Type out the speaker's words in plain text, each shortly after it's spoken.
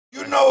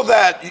You know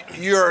that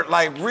you're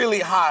like really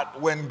hot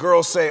when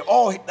girls say,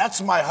 "Oh,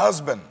 that's my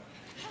husband."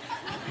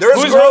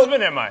 Whose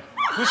husband am I?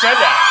 Who said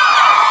that?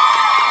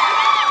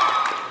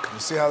 You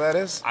see how that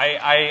is?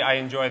 I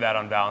enjoy that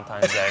on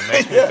Valentine's Day. It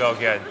makes me feel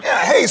good.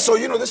 Yeah. Hey, so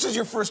you know this is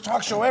your first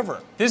talk show ever.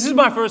 This is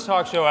my first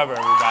talk show ever,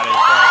 everybody.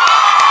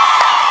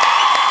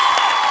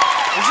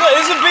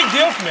 This is a big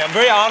deal for me. I'm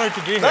very honored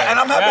to be here. And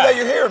I'm happy that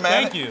you're here,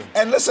 man. Thank you.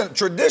 And listen,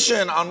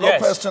 tradition on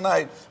Lopez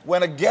tonight,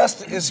 when a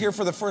guest is here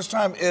for the first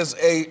time, is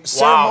a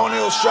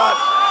ceremonial shot.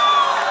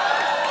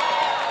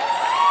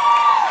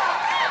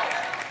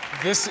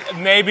 This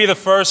may be the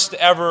first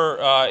ever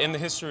in the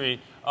history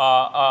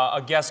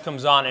a guest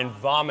comes on and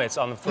vomits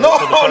on the for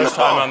the first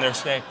time on their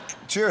stage.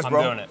 Cheers,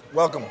 bro. I'm doing it.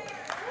 Welcome.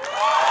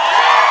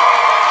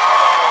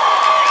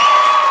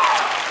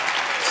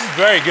 This is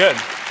very good.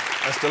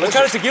 That's delicious. What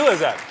kind of tequila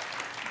is that?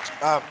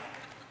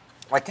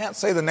 I can't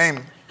say the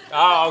name.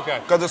 Oh, okay.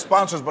 Because of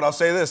sponsors, but I'll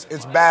say this: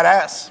 it's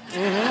badass.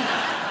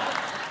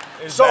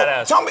 It's so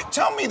badass.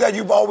 tell me that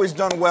you've always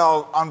done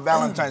well on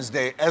Valentine's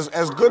Day, as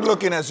good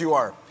looking as you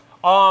are.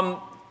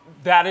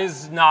 That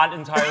is not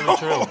entirely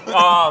true.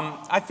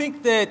 I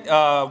think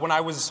that when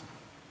I was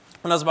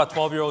about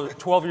 12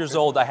 years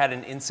old, I had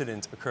an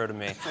incident occur to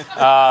me.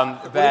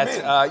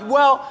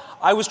 Well,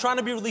 I was trying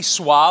to be really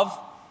suave,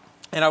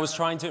 and I was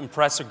trying to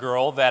impress a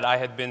girl that I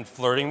had been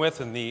flirting with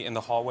in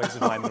the hallways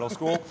of my middle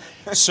school.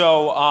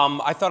 So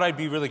I thought I'd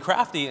be really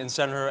crafty and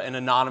send her an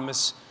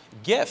anonymous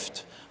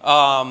gift.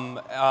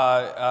 But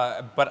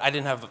I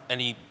didn't have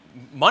any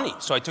money,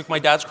 so I took my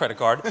dad's credit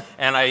card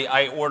and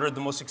I ordered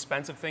the most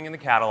expensive thing in the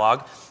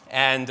catalog.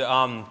 And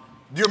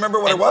do you remember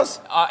what it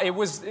was? It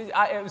was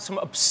some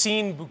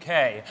obscene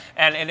bouquet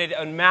and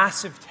a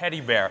massive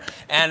teddy bear.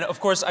 And of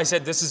course, I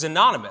said, "This is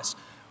anonymous."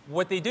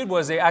 What they did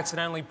was they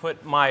accidentally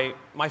put my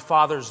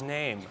father's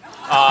name.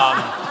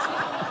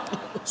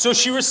 So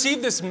she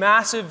received this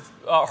massive.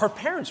 Her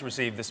parents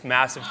received this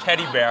massive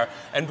teddy bear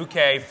and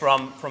bouquet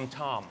from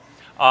Tom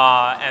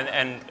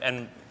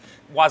and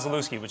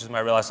Wazalewski, which is my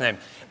real last name.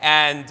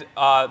 And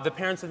the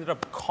parents ended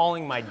up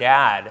calling my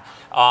dad,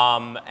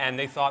 and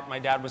they thought my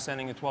dad was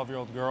sending a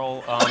 12-year-old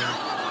girl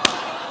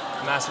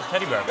a massive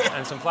teddy bear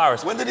and some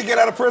flowers. When did he get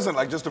out of prison?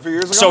 Like just a few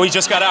years ago? So he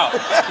just got out.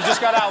 He just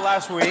got out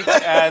last week,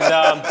 and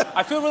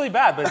I feel really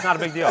bad, but it's not a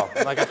big deal.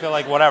 Like, I feel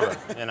like whatever,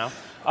 you know?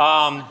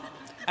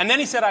 And then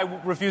he said I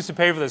refused to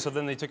pay for this, so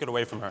then they took it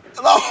away from her.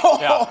 Oh,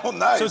 yeah.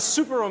 Nice. So it's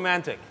super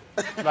romantic,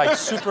 like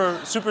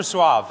super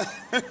suave.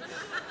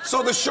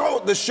 So the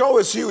show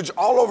is huge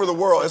all over the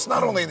world. It's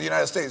not only in the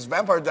United States.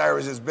 Vampire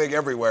Diaries is big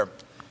everywhere.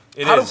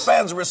 How do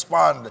fans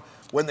respond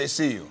when they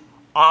see you?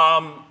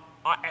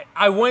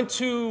 I went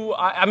to.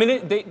 I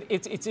mean,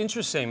 it's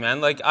interesting,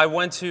 man. Like I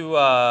went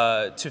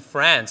to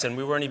France, and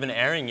we weren't even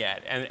airing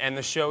yet, and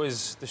the show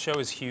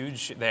is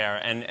huge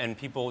there, and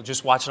people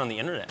just watch it on the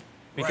internet.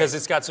 Because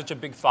it's got such a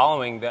big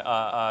following,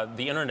 the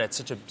internet's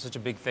such a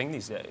big thing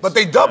these days. But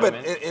they dub it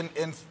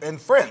in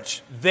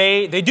French.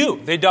 They do.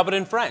 They dub it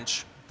in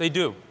French. They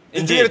do.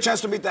 Did you get a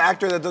chance to meet the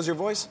actor that does your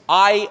voice?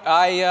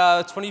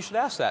 It's funny you should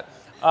ask that.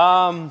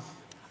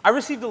 I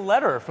received a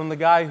letter from the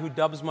guy who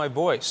dubs my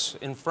voice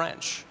in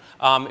French.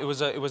 It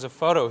was a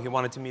photo. He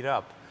wanted to meet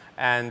up,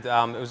 and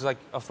it was like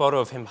a photo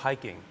of him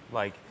hiking,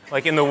 like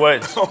in the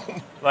woods,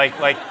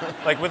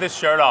 like with his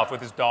shirt off with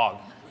his dog.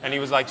 And he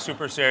was like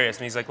super serious,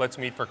 and he's like, "Let's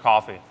meet for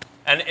coffee."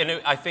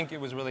 And I think it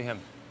was really him.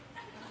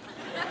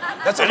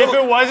 If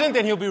it wasn't,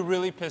 then he'll be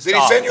really pissed off.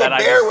 Did he send you a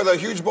bear with a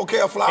huge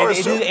bouquet of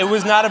flowers too? It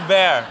was not a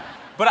bear,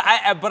 but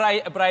I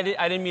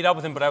didn't meet up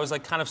with him. But I was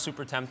like kind of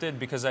super tempted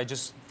because I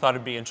just thought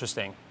it'd be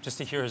interesting just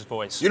to hear his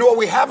voice. You know what?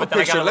 We have a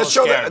picture. Let's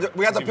show that.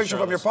 We got the picture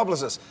from your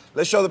publicist.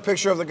 Let's show the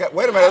picture of the guy.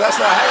 Wait a minute. That's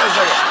not. Hang on a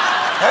second.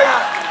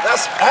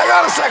 Hang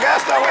on a second.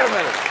 That's not. Wait a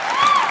minute.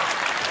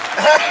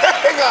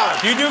 Hang on.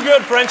 Do you do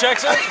good French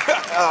accent?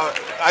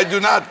 I do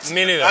not.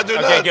 Me neither. I do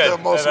okay, not. Good.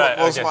 Most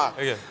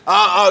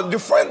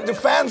do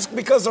fans,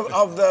 because of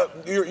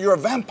you're a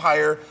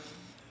vampire,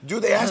 do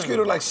they ask you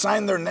to like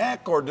sign their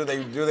neck, or do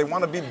they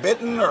want to be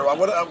bitten, or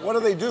what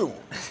do they do?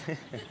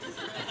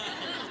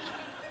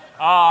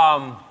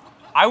 I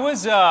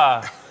was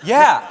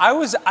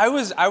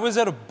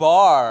at a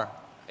bar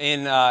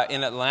in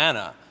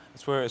Atlanta.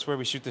 It's where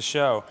we shoot the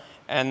show.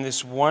 And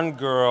this one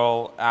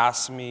girl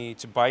asked me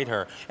to bite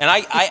her. And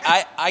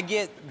I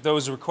get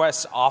those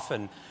requests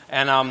often.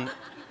 And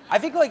I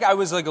think like I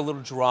was like a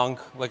little drunk,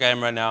 like I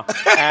am right now.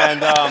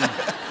 And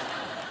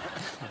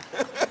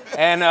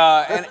and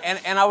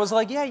I was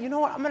like, yeah, you know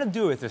what? I'm gonna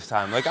do it this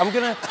time. Like I'm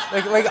gonna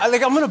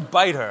I'm gonna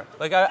bite her.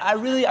 Like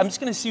I'm just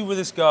gonna see where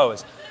this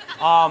goes.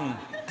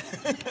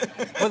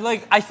 But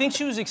like I think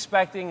she was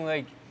expecting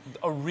like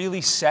a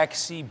really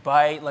sexy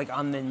bite, like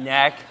on the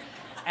neck.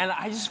 And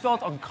I just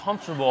felt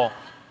uncomfortable,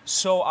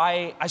 so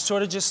I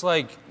sort of just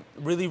like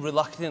really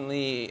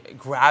reluctantly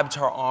grabbed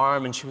her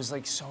arm, and she was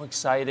like so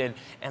excited,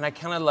 and I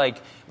kind of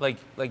like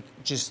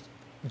just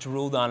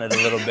drooled on it a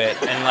little bit,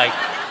 and I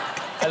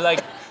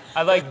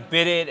I like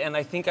bit it, and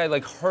I think I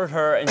like hurt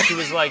her, and she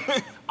was like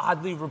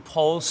oddly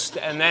repulsed,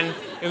 and then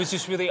it was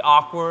just really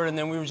awkward, and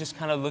then we were just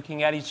kind of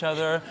looking at each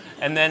other,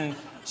 and then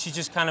she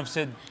just kind of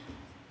said,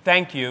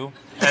 "Thank you,"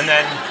 and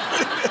then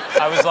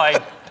I was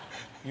like,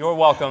 "You're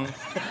welcome,"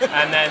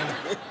 and then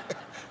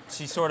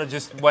she sort of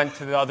just went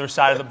to the other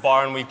side of the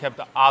bar, and we kept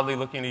oddly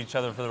looking at each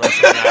other for the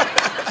rest of the night.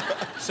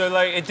 So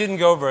like, it didn't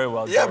go very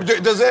well. Yeah,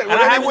 George. does it? And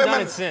I haven't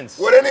done it since.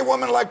 Would any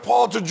woman like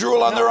Paul to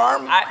drool on their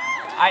arm?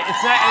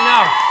 It's not.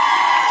 No.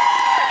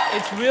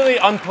 It's really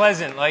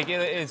unpleasant. Like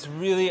it's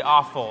really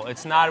awful.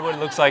 It's not what it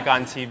looks like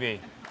on TV.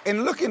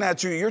 In looking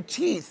at you, your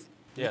teeth.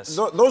 Yes.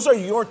 Those are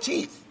your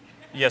teeth.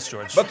 Yes,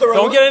 George. But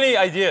don't get any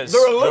ideas.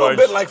 They're a little George.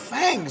 bit like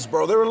fangs,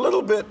 bro. They're a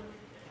little bit.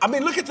 I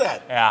mean, look at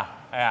that.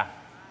 Yeah.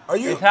 Are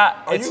you?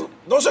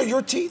 Those are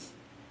your teeth?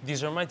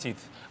 These are my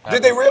teeth.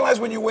 Did they realize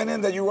when you went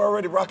in that you were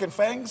already rocking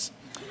fangs?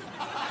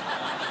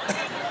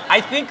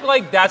 I think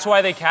like that's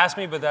why they cast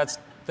me, but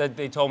that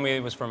they told me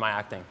it was for my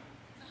acting.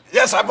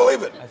 Yes, I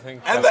believe it. I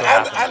think and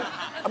that's and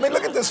I mean,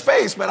 look at this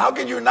face, man. How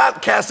can you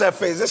not cast that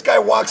face? This guy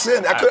walks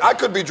in. I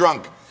could be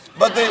drunk,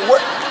 but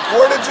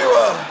where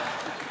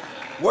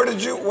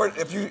did you?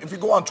 If you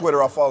go on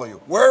Twitter, I'll follow you.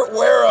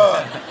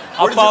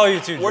 I'll follow you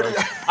too, George.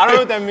 I don't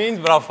know what that means,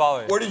 but I'll follow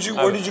you. Where did you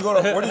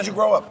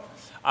grow up?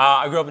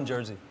 I grew up in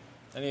Jersey.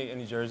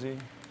 Any Jersey?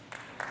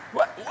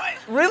 What?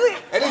 Really?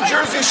 Any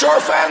Jersey Shore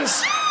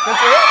fans? That's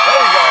it? There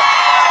you go.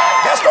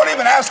 Guys don't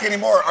even ask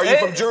anymore. Are you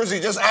from Jersey?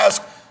 Just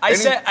ask.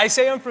 I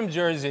say I'm from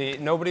Jersey.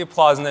 Nobody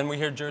applauds, and then we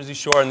hear Jersey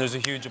Shore, and there's a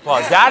huge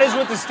applause. That is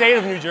what the state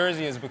of New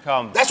Jersey has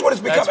become. That's what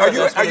it's become.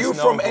 Are you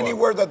from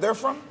anywhere that they're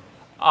from?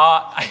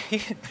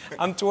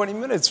 I'm 20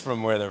 minutes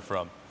from where they're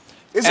from.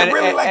 Is it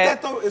really like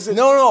that though? Is it?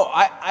 No.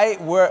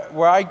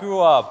 Where I grew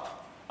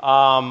up,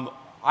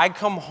 I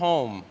come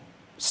home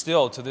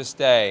still to this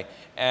day,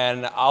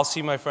 and I'll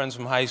see my friends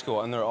from high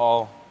school, and they're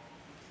all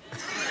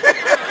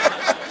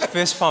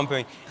fist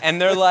pumping,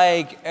 and they're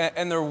like,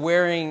 and they're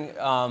wearing,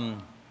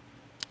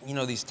 you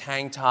know, these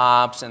tank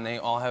tops, and they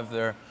all have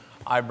their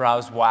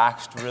eyebrows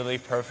waxed really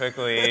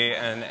perfectly,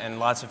 and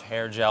lots of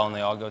hair gel, and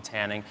they all go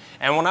tanning.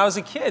 And when I was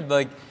a kid,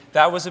 like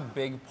that was a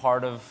big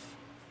part of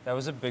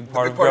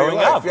growing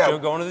up. Yeah.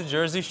 Going to the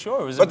Jersey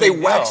Shore. It was but a big they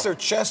wax deal. their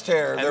chest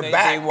hair, and their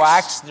backs. They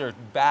wax their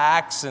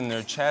backs and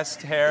their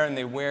chest hair, and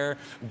they wear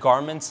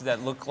garments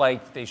that look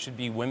like they should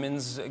be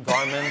women's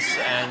garments,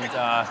 and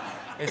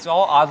it's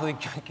all oddly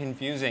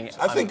confusing.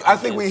 I think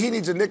he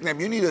needs a nickname.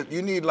 You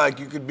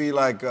could be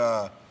like,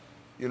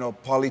 you know,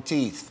 Polly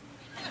Teeth.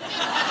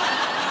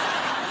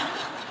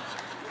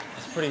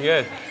 It's pretty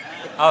good.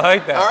 I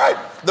like that. All right.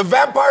 The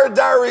Vampire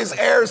Diaries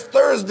airs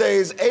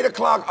Thursdays, 8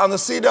 o'clock on the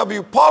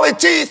CW. Pauly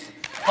Teeth.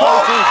 Paul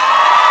Wesley.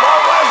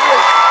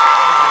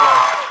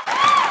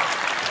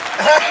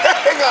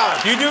 Hang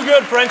on. Do you do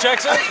good French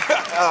accent?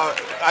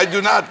 I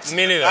do not.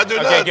 Me neither. I do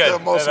okay, not. Good.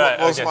 Most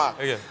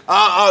Okay.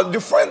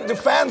 Do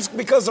fans,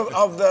 because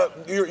of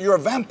you're a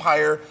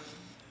vampire,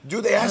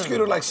 do they ask you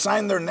to like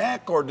sign their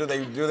neck, or do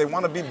they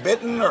want to be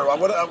bitten, or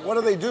what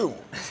do they do?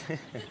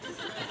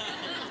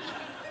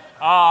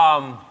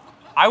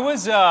 I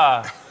was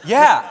at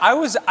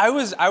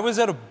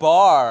a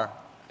bar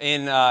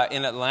in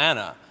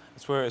Atlanta.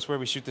 It's where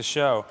we shoot the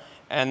show,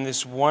 and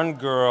this one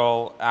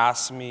girl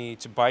asked me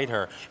to bite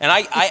her, and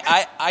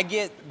I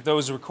get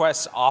those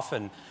requests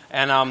often,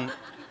 and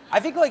I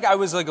think like I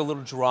was like a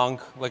little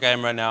drunk, like I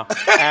am right now,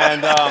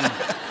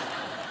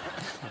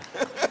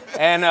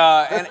 and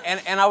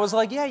I was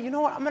like, yeah, you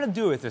know what, I'm gonna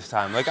do it this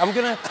time. Like I'm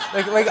gonna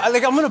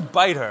I'm gonna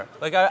bite her.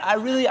 Like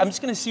I'm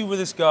just gonna see where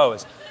this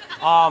goes.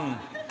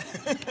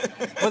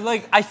 But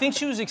like, I think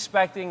she was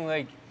expecting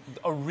like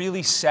a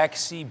really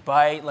sexy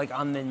bite, like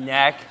on the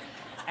neck,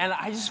 and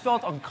I just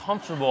felt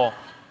uncomfortable.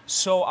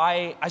 So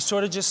I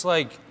sort of just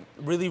like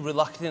really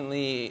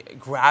reluctantly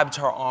grabbed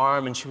her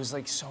arm, and she was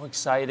like so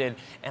excited,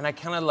 and I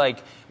kind of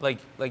like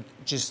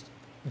just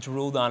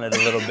drooled on it a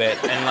little bit,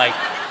 and I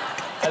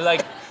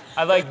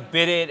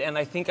bit it, and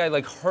I think I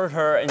like hurt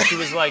her, and she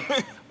was like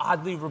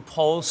oddly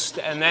repulsed,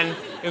 and then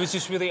it was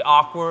just really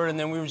awkward, and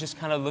then we were just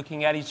kind of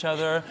looking at each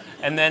other,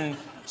 and then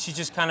she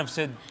just kind of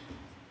said,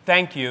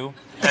 "Thank you,"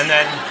 and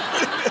then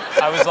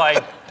I was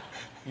like,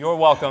 "You're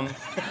welcome,"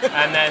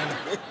 and then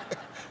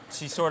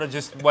she sort of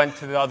just went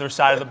to the other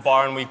side of the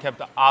bar, and we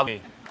kept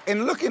oddly.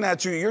 In looking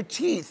at you, your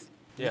teeth.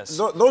 Yes.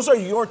 Those are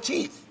your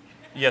teeth.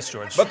 Yes,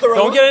 George. But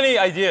don't get any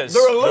ideas.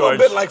 They're a little George.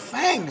 bit like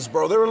fangs,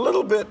 bro. They're a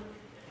little bit.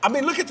 I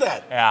mean, look at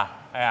that.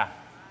 Yeah.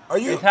 Are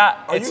you?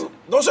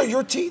 Those are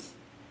your teeth?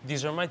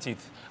 These are my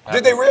teeth.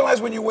 Did they realize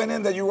when you went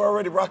in that you were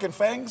already rocking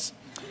fangs?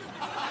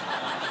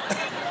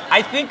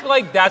 I think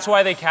like that's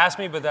why they cast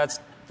me, but that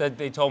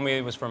they told me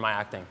it was for my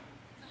acting.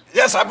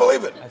 Yes, I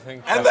believe it. I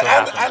think and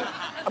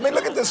I mean,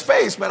 look at this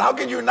face, man. How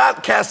can you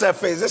not cast that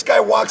face? This guy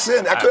walks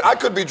in. I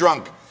could be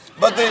drunk,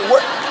 but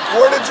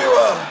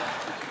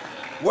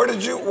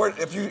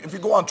if you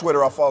go on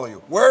Twitter, I'll follow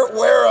you.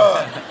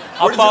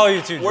 I'll follow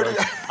you too, George.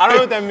 I don't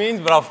know what that means,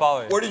 but I'll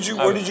follow you. Where did you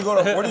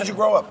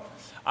grow up?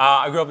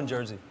 I grew up in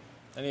Jersey.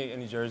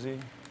 Any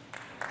Jersey?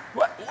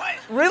 What?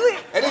 Really?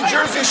 Any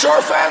Jersey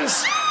Shore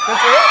fans?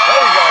 That's it?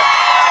 There you go.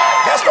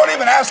 Guys, don't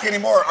even ask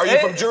anymore. Are you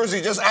from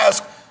Jersey? Just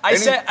ask.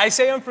 I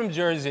say I'm from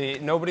Jersey.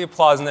 Nobody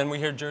applauds, and then we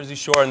hear Jersey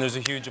Shore, and there's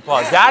a huge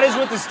applause. That is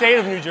what the state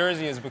of New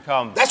Jersey has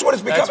become. That's what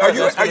it's become.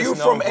 Are you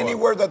from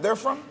anywhere that they're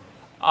from?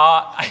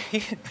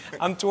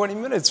 I'm 20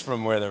 minutes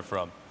from where they're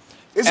from.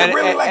 Is it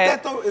really like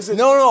that though? Is it?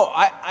 No.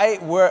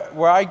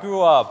 Where I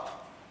grew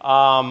up,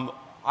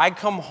 I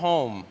come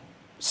home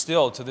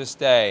still to this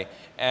day,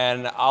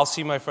 and I'll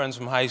see my friends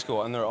from high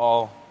school, and they're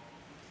all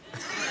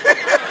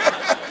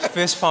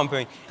fist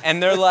pumping,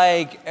 and they're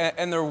like,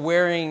 and they're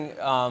wearing,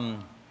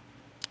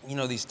 you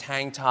know, these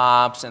tank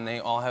tops, and they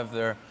all have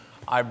their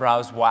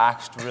eyebrows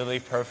waxed really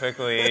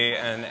perfectly,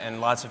 and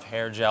lots of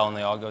hair gel, and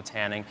they all go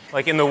tanning,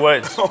 like in the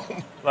woods,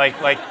 like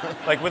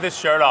with his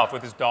shirt off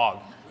with his dog,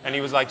 and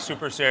he was like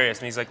super serious,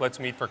 and he's like, let's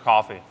meet for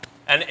coffee,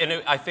 and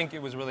I think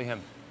it was really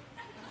him.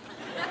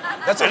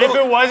 If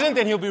it wasn't,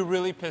 then he'll be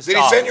really pissed off.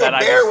 Did he send you a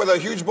bear with a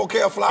huge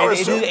bouquet of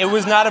flowers too? It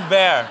was not a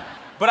bear.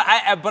 But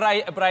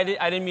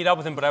I didn't meet up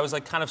with him, but I was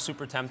like kind of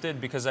super tempted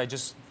because I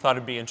just thought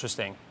it'd be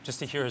interesting just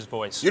to hear his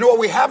voice. You know what?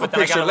 We have a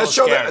picture. Let's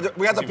show that.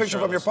 We got the picture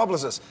from your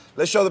publicist.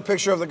 Let's show the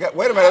picture of the guy.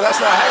 Wait a minute. That's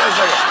not. Hang on a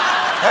second.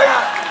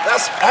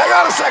 Hang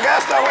on a second.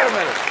 That's not. Wait a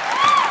minute.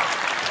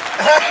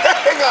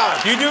 Hang on.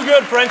 Do you do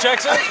good French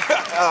accent?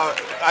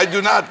 I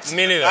do not.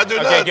 Me neither. I do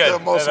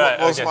not. Most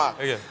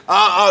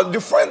do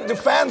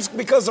fans,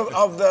 because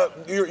of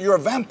you're a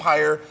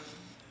vampire,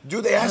 do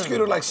they ask you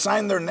to like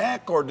sign their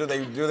neck, or do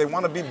they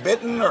want to be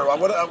bitten, or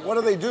what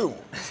do they do?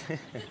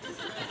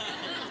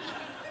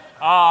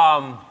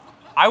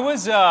 I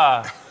was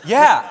at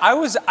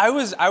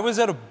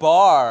a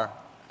bar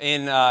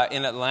in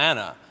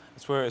Atlanta.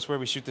 It's where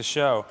we shoot the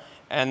show,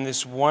 and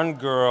this one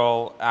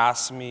girl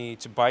asked me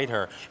to bite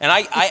her, and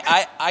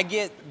I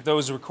get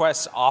those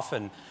requests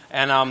often,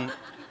 and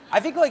I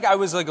think like I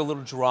was like a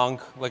little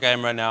drunk, like I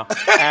am right now,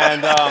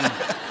 and.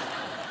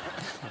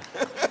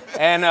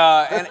 And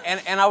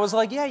I was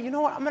like, yeah, you know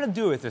what? I'm gonna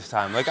do it this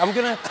time. Like I'm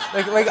gonna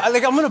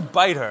I'm gonna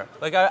bite her.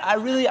 Like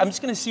I'm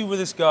just gonna see where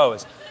this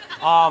goes.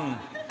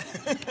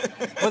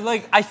 But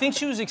like I think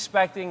she was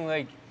expecting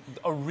like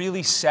a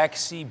really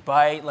sexy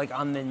bite like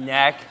on the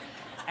neck,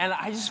 and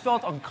I just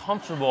felt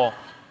uncomfortable.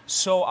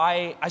 So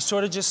I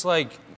sort of just like